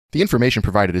The information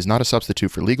provided is not a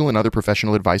substitute for legal and other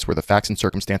professional advice where the facts and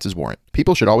circumstances warrant.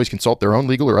 People should always consult their own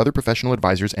legal or other professional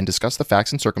advisors and discuss the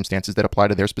facts and circumstances that apply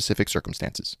to their specific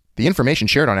circumstances. The information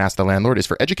shared on Ask the Landlord is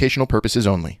for educational purposes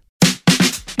only.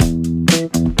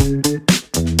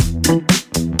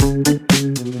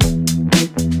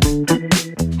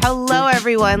 Hello,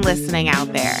 everyone listening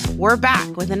out there. We're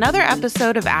back with another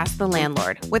episode of Ask the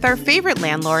Landlord with our favorite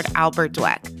landlord, Albert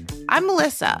Dweck. I'm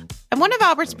Melissa. I'm one of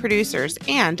Albert's producers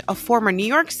and a former New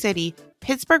York City,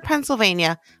 Pittsburgh,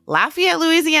 Pennsylvania, Lafayette,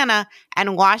 Louisiana,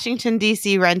 and Washington,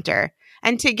 D.C. renter.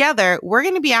 And together, we're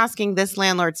going to be asking this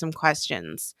landlord some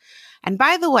questions. And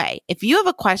by the way, if you have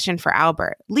a question for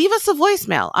Albert, leave us a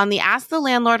voicemail on the Ask the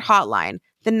Landlord hotline.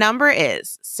 The number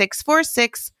is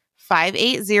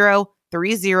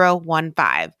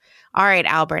 646-580-3015. All right,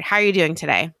 Albert, how are you doing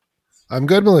today? I'm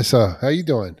good, Melissa. How you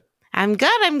doing? I'm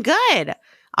good.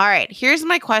 All right, here's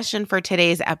my question for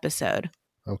today's episode.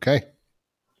 Okay.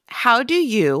 How do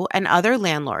you and other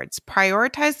landlords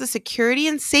prioritize the security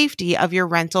and safety of your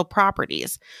rental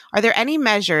properties? Are there any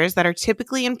measures that are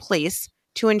typically in place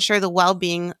to ensure the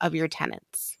well-being of your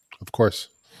tenants? Of course.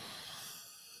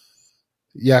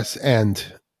 Yes, and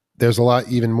there's a lot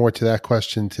even more to that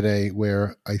question today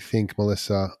where I think,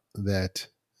 Melissa, that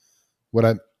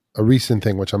a recent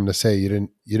thing, which I'm going to say you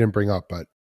didn't bring up, but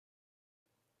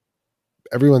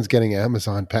everyone's getting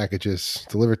Amazon packages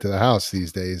delivered to the house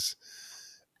these days.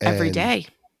 Every day.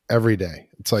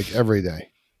 It's like every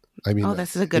day. I mean,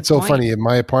 this is a good it's so point. funny. In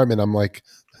my apartment, I'm like,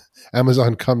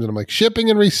 Amazon comes and I'm like, shipping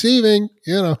and receiving,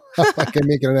 I can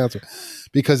make an announcement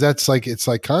because it's like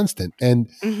constant. And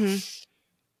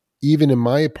even in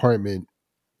my apartment,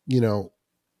 the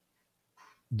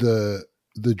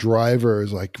driver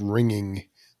is like ringing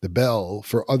the bell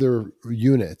for other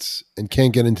units and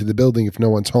can't get into the building if no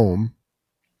one's home.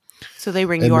 So they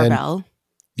ring your bell?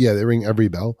 Yeah, they ring every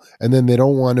bell. And then they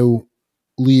don't want to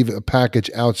leave a package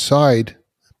outside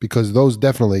because those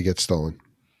definitely get stolen.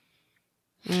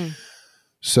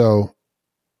 So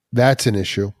that's an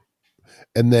issue.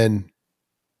 And then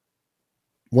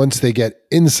once they get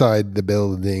inside the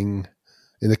building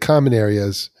in the common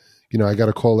areas, I got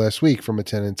a call last week from a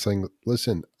tenant saying,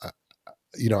 listen,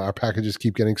 our packages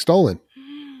keep getting stolen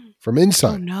from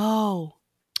inside. Oh, no.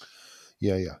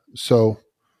 Yeah. So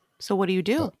what do you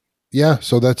do?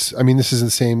 So this is the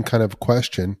same kind of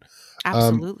question.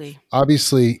 Absolutely.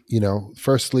 Obviously,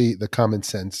 firstly, the common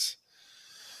sense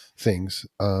things,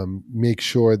 make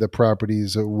sure the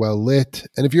properties are well lit.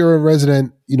 And if you're a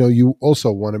resident, you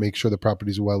also want to make sure the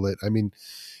properties are well lit. I mean,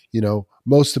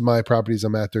 most of my properties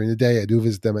I'm at during the day, I do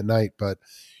visit them at night, but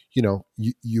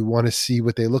you want to see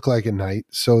what they look like at night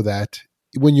so that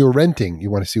when you're renting,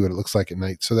 you want to see what it looks like at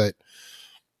night so that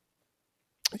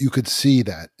you could see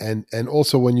that. And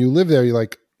also when you live there, you're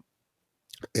like,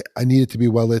 I need it to be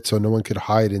well lit so no one could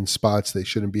hide in spots they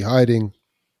shouldn't be hiding.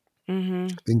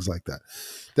 Things like that.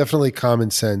 Definitely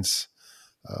common sense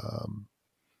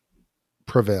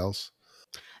prevails.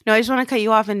 No, I just want to cut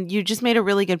you off. And you just made a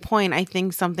really good point. I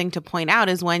think something to point out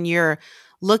is when you're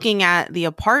looking at the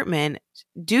apartment,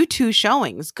 do 2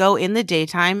 showings. Go in the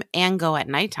daytime and go at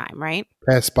nighttime, right?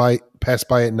 Pass by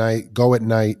at night, go at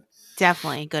night.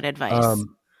 Definitely good advice.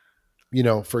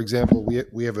 For example,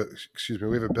 we have a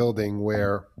building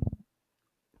where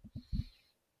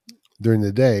during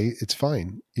the day it's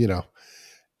fine.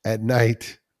 At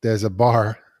night there's a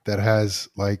bar that has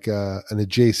like an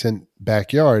adjacent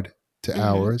backyard to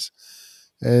ours,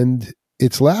 and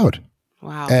it's loud.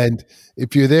 Wow. And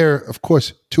if you're there, of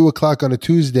course, 2:00 on a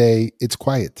Tuesday, it's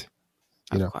quiet.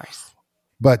 Of course.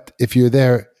 But if you're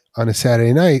there on a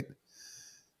Saturday night,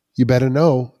 you better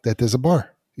know that there's a bar.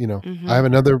 I have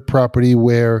another property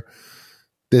where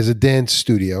there's a dance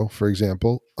studio, for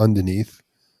example, underneath.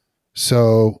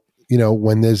 So,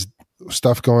 when there's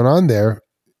stuff going on there,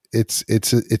 it's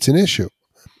an issue.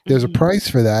 There's a price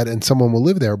for that and someone will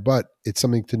live there, but it's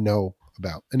something to know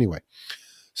about anyway.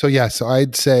 So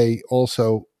I'd say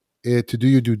also to do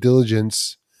your due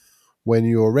diligence when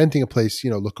you're renting a place,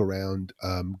 look around,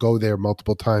 go there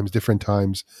multiple times, different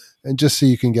times, and just so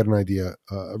you can get an idea,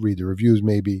 read the reviews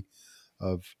maybe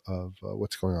of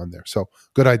what's going on there. So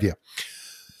good idea.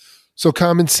 So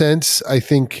common sense, I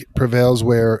think, prevails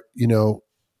where, you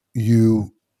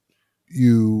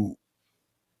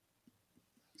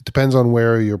it depends on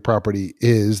where your property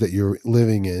is that you're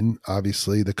living in,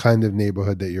 obviously, the kind of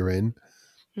neighborhood that you're in.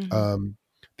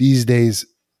 These days,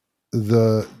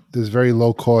 there's very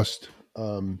low cost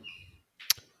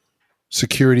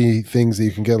security things that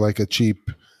you can get, like a cheap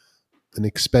and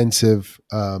expensive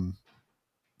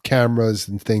cameras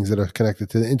and things that are connected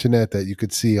to the internet that you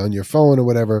could see on your phone or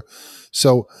whatever.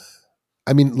 So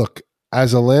I mean, look,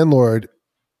 as a landlord,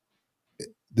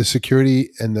 the security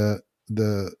and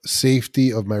the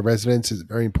safety of my residents is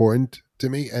very important to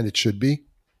me, and it should be.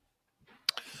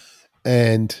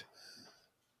 And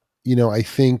I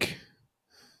think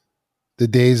the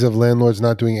days of landlords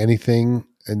not doing anything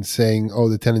and saying, "Oh,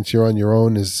 the tenants, you're on your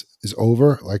own," is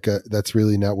over. That's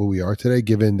really not where we are today,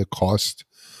 given the cost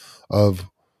of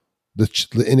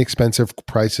the inexpensive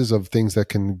prices of things that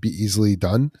can be easily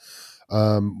done.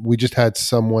 We just had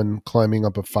someone climbing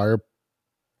up a fire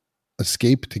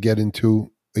escape to get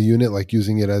into a unit, like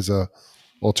using it as a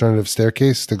alternative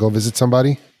staircase to go visit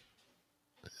somebody.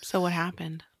 So what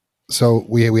happened? So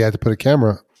we had to put a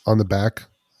camera on the back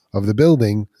of the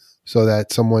building so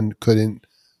that someone couldn't.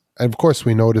 And of course,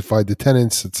 we notified the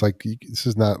tenants. It's like, this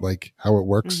is not like how it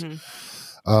works. And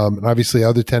obviously,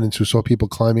 other tenants who saw people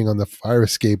climbing on the fire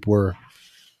escape were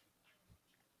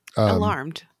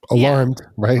Alarmed,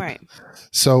 right?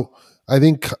 So I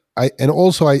think I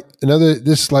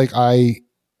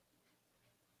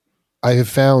have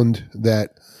found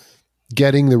that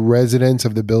getting the residents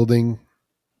of the building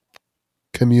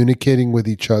communicating with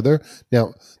each other.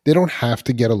 Now, they don't have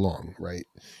to get along, right?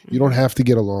 You don't have to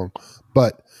get along.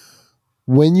 But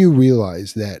when you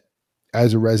realize that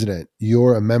as a resident,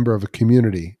 you're a member of a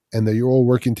community and that you're all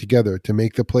working together to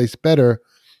make the place better,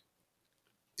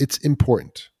 it's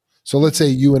important. So let's say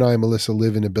you and I, Melissa,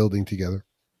 live in a building together.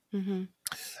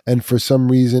 And for some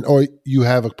reason, or you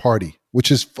have a party,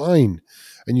 which is fine.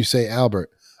 And you say, Albert,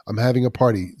 I'm having a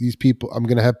party. These people, I'm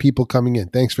going to have people coming in.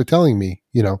 Thanks for telling me,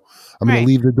 I'm going to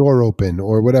leave the door open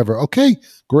or whatever. Okay,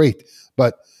 great.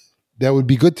 But that would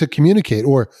be good to communicate.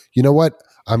 Or, you know what?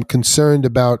 I'm concerned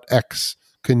about X.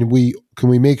 Can we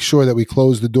make sure that we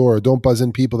close the door or don't buzz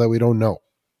in people that we don't know?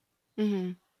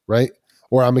 Right?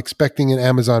 Or I'm expecting an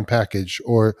Amazon package,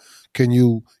 or can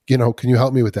you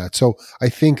help me with that? So I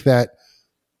think that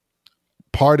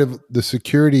part of the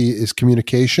security is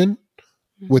communication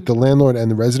with the landlord and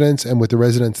the residents and with the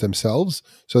residents themselves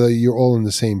so that you're all on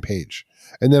the same page.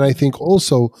 And then I think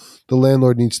also the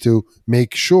landlord needs to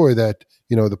make sure that,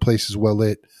 the place is well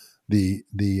lit, the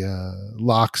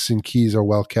locks and keys are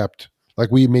well kept.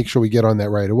 Like, we make sure we get on that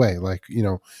right away. Like,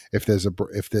 if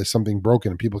there's something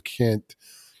broken and people can't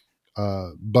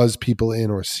buzz people in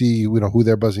or see, who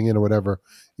they're buzzing in or whatever,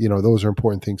 those are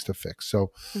important things to fix.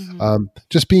 So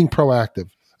just being proactive.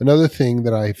 Another thing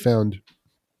that I found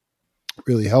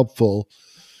really helpful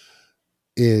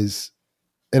is,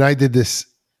 and I did this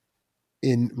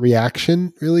in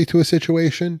reaction really to a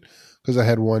situation, because I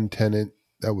had one tenant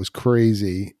that was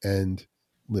crazy, and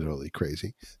literally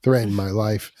crazy, threatened my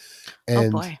life.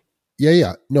 And oh boy.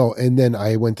 No. And then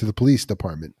I went to the police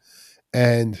department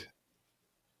and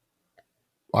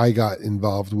I got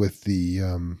involved with the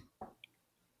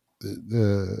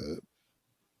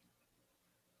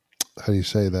how do you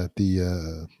say that?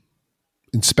 The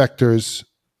inspectors,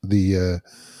 the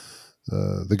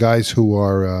guys who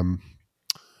are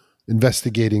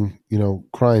investigating,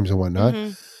 crimes and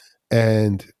whatnot.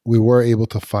 And we were able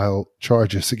to file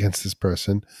charges against this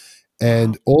person.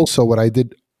 And also what I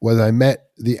did was I met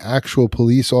the actual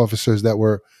police officers that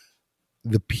were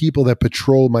the people that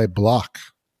patrol my block.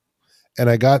 And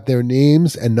I got their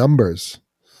names and numbers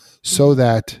so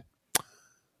that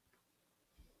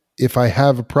if I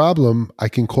have a problem, I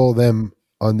can call them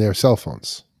on their cell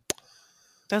phones.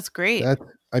 That's great.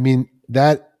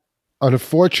 That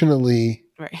unfortunately,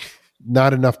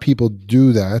 not enough people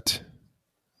do that.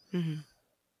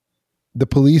 The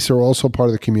police are also part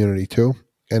of the community too.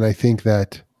 And I think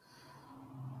that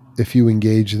if you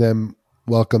engage them,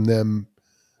 welcome them,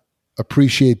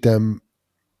 appreciate them,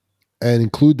 and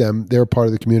include them, they're part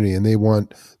of the community and they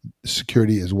want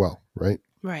security as well, right?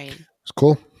 Right. It's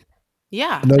cool.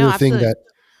 Yeah. Another thing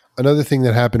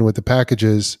that happened with the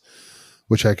packages,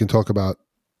 which I can talk about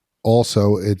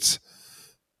also,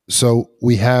 so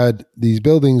we had these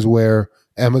buildings where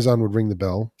Amazon would ring the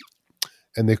bell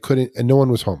and they couldn't, and no one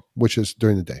was home, which is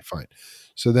during the day, fine.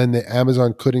 So then the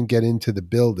Amazon couldn't get into the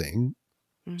building,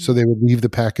 so they would leave the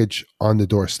package on the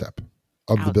doorstep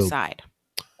of the building. Outside.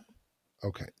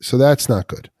 Okay, so that's not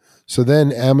good. So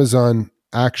then Amazon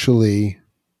actually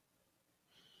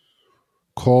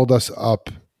called us up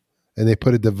and they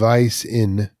put a device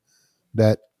in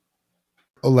that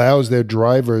allows their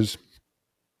drivers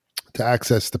to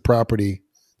access the property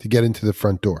to get into the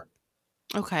front door.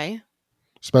 Okay.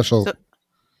 Special.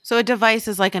 So a device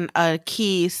is like a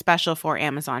key special for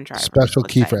Amazon drivers. Special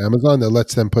key for Amazon that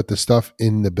lets them put the stuff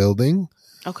in the building.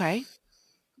 Okay.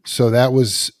 So that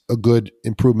was a good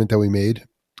improvement that we made.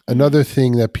 Another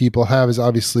thing that people have is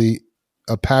obviously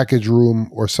a package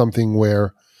room or something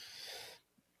where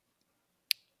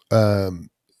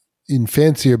in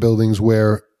fancier buildings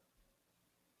where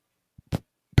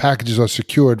packages are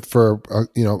secured for,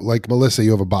 like Melissa,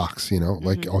 you have a box,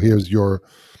 like, oh, here's your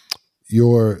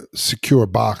secure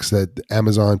box that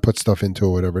Amazon puts stuff into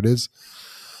or whatever it is.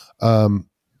 That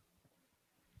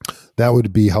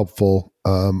would be helpful.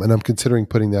 And I'm considering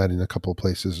putting that in a couple of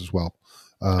places as well.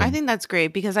 I think that's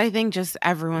great because I think just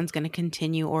everyone's going to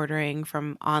continue ordering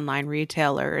from online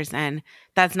retailers and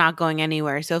that's not going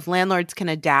anywhere. So if landlords can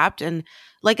adapt and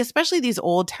like, especially these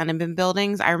old tenement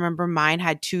buildings, I remember mine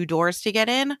had 2 doors to get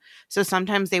in. So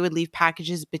sometimes they would leave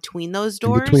packages between those in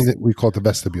doors. between we call it the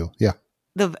vestibule. Yeah.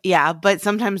 But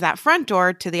sometimes that front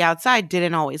door to the outside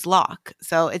didn't always lock.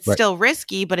 So it's Right. still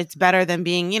risky, but it's better than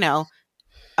being,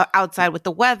 outside with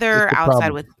the weather, It's a outside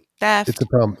problem. with theft. It's a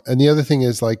problem. And the other thing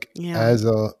is, like, Yeah.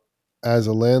 as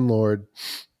a landlord,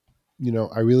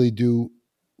 I really do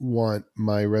want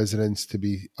my residents to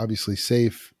be obviously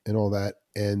safe and all that.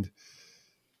 And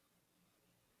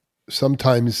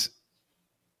sometimes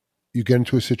you get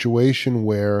into a situation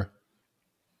where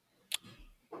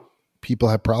people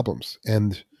have problems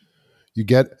and you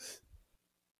get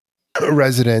a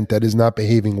resident that is not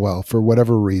behaving well for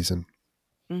whatever reason.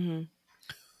 Mm-hmm.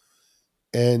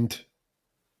 And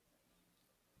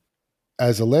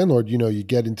as a landlord, you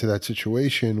get into that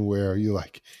situation where you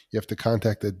have to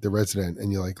contact the resident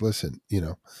and you're like, listen,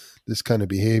 this kind of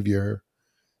behavior,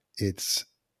 it's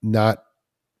not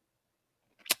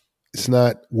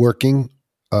working.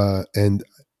 And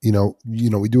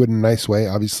we do it in a nice way.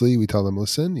 Obviously we tell them,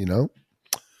 listen,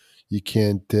 you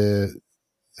can't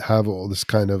have all this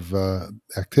kind of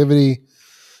activity.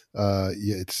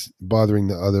 It's bothering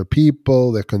the other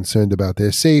people. They're concerned about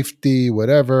their safety,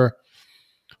 whatever.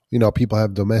 People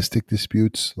have domestic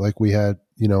disputes like we had,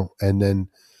 and then,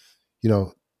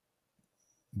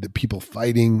 the people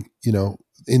fighting,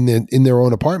 in their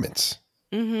own apartments.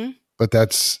 Mm-hmm. But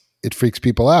it freaks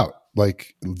people out,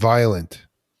 like violent,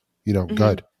 Mm-hmm.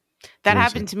 God. That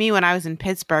happened to me when I was in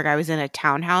Pittsburgh. I was in a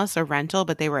townhouse, a rental,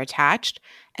 but they were attached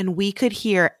and we could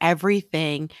hear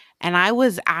everything. And I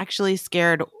was actually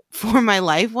scared for my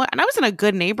life. And I was in a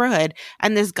good neighborhood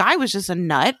and this guy was just a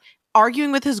nut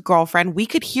arguing with his girlfriend. We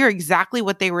could hear exactly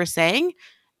what they were saying.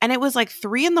 And it was like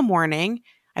 3 a.m.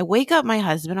 I wake up my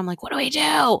husband. I'm like, what do we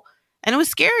do? And it was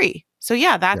scary. So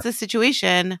yeah, that's a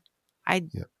situation. I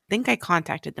think I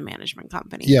contacted the management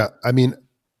company. Yeah. I mean,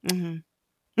 mm-hmm.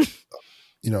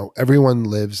 Everyone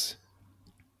lives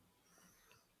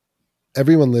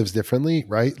differently,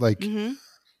 right? Like,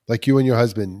 like you and your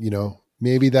husband,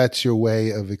 maybe that's your way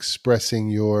of expressing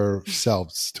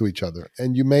yourselves to each other.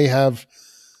 And you may have,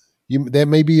 that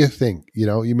may be a thing,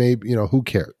 you may, who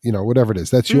cares, whatever it is,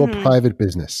 that's your private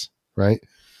business. Right.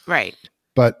 Right.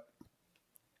 But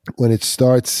when it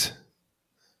starts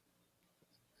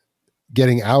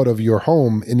getting out of your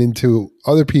home and into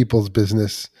other people's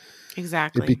business,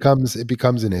 exactly, it becomes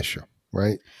an issue.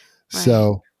 Right.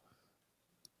 So,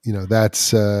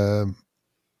 that's a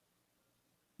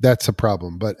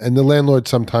problem, and the landlord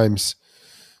sometimes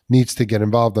needs to get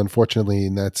involved, unfortunately,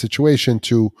 in that situation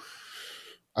to,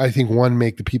 I think, one,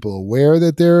 make the people aware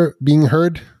that they're being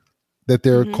heard, that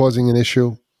they're causing an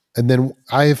issue. And then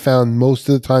I have found most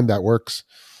of the time that works.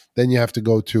 Then you have to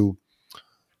go to,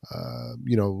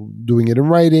 doing it in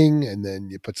writing, and then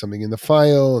you put something in the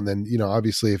file. And then,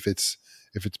 obviously if it's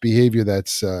behavior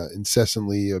that's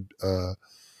incessantly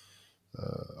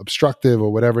obstructive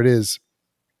or whatever it is,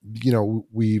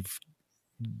 we've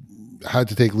had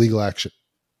to take legal action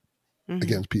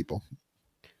against people.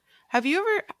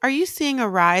 Are you seeing a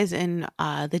rise in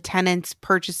the tenants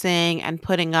purchasing and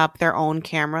putting up their own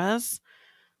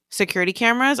security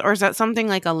cameras, or is that something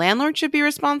like a landlord should be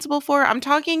responsible for? I'm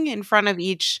talking in front of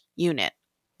each unit.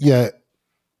 Yeah.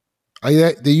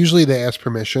 They ask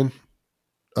permission,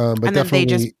 but and then definitely they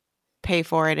just pay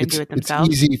for it and do it themselves.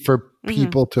 It's easy for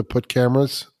people to put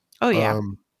cameras. Oh yeah.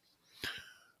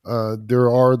 There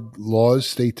are laws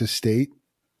state to state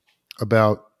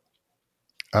about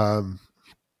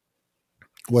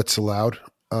what's allowed.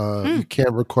 You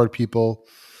can't record people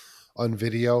on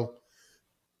video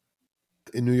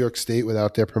in New York State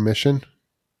without their permission.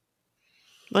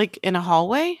 Like in a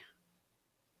hallway?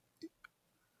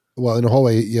 Well, in a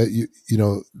hallway,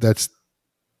 that's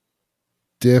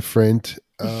different.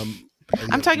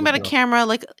 I'm talking about a camera,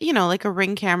 like a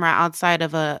Ring camera outside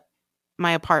of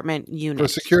my apartment unit. For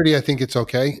security, I think it's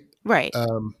okay. Right.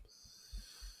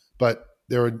 But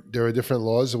there are different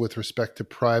laws with respect to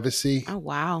privacy. Oh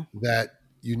wow. That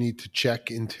you need to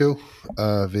check into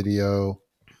video.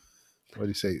 What do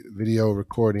you say? Video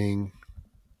recording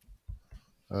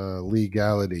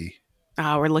legality.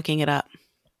 Oh, we're looking it up.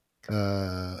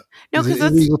 No, is it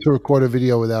because illegal to record a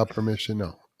video without permission?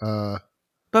 No.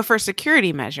 but for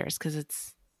security measures, because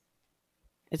it's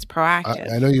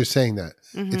proactive. I know you're saying that.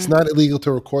 Mm-hmm. It's not illegal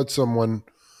to record someone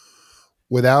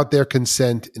without their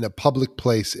consent in a public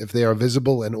place if they are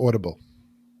visible and audible.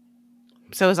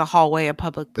 So is a hallway a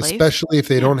public place? Especially if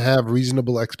they don't have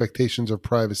reasonable expectations of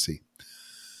privacy.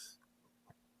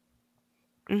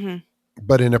 Mm-hmm.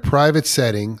 But in a private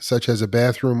setting, such as a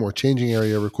bathroom or changing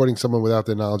area, recording someone without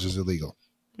their knowledge is illegal.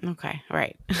 Okay,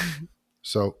 right.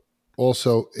 So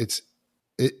also it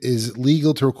is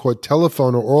legal to record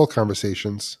telephone or oral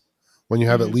conversations when you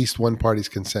have at least one party's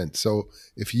consent. So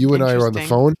if you and I are on the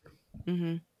phone,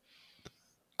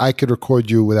 I could record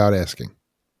you without asking.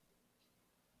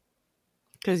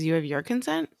 Because you have your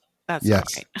consent? That's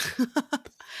yes. Not right.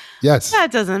 Yes.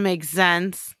 That doesn't make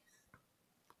sense.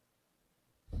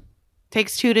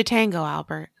 Takes two to tango,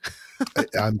 Albert.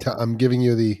 I'm giving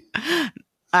you the...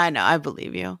 I know. I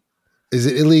believe you. Is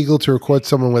it illegal to record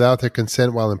someone without their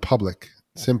consent while in public?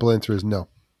 Simple answer is no.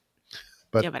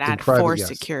 But add for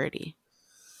security.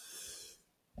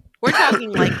 We're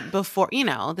talking like before,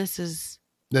 this is...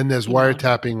 Then there's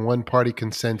wiretapping one-party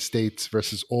consent states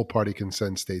versus all-party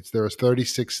consent states. There are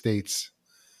 36 states,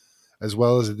 as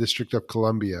well as the District of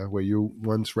Columbia, where you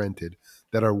once rented,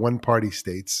 that are one-party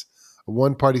states. A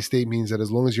one-party state means that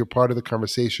as long as you're part of the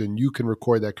conversation, you can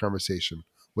record that conversation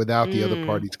without the other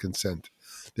party's consent.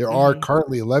 There are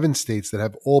currently 11 states that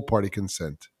have all-party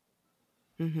consent.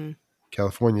 Mm-hmm.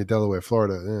 California, Delaware,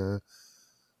 Florida.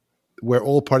 Where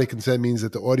all-party consent means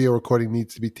that the audio recording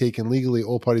needs to be taken legally.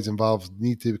 All parties involved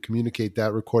need to communicate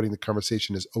that recording the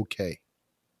conversation is okay.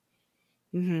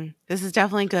 Mm-hmm. This is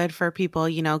definitely good for people,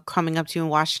 coming up to you in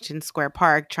Washington Square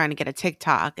Park trying to get a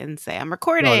TikTok and say, I'm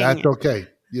recording. No, that's okay.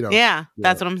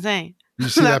 That's what I'm saying. You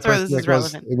see that's that where this is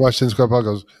relevant. In Washington Square Park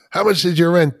goes, how much did you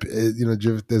rent?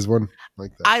 There's one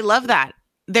like that. I love that.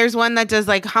 There's one that does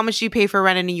like, how much do you pay for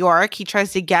rent in New York? He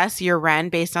tries to guess your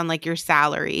rent based on like your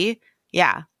salary.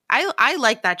 Yeah. I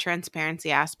like that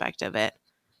transparency aspect of it.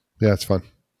 Yeah, it's fun.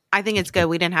 I think it's good.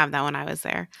 We didn't have that when I was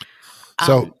there.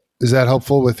 So is that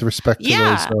helpful with respect to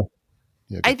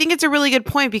those? I think it's a really good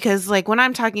point because like when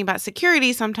I'm talking about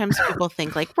security, sometimes people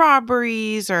think like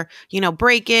robberies or,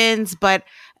 break-ins, but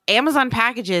Amazon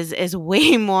packages is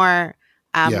way more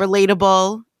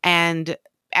relatable and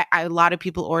a lot of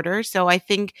people order. So I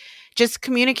think just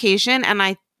communication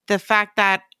and the fact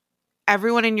that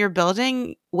everyone in your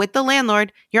building with the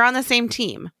landlord, you're on the same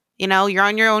team. You're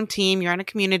on your own team. You're in a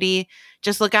community.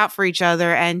 Just look out for each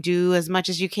other and do as much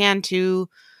as you can to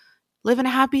live in a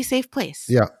happy, safe place.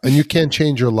 Yeah. And you can't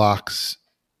change your locks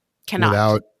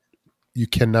you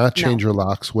cannot change your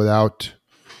locks without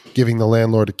giving the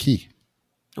landlord a key.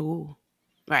 Ooh,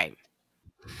 right.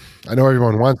 I know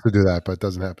everyone wants to do that, but it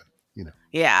doesn't happen.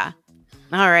 Yeah.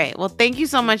 All right. Well, thank you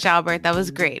so much, Albert. That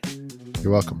was great.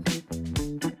 You're welcome.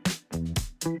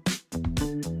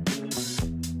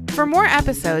 For more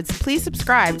episodes, please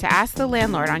subscribe to Ask the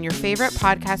Landlord on your favorite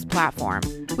podcast platform.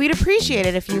 We'd appreciate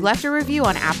it if you left a review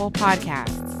on Apple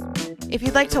Podcasts. If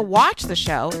you'd like to watch the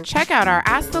show, check out our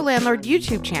Ask the Landlord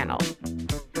YouTube channel.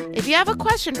 If you have a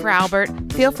question for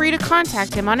Albert, feel free to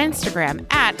contact him on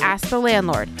Instagram at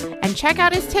 @AskTheLandlord and check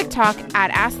out his TikTok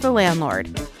at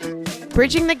 @AskTheLandlord.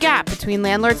 Bridging the gap between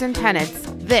landlords and tenants,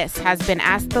 this has been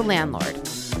Ask the Landlord.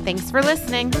 Thanks for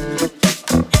listening.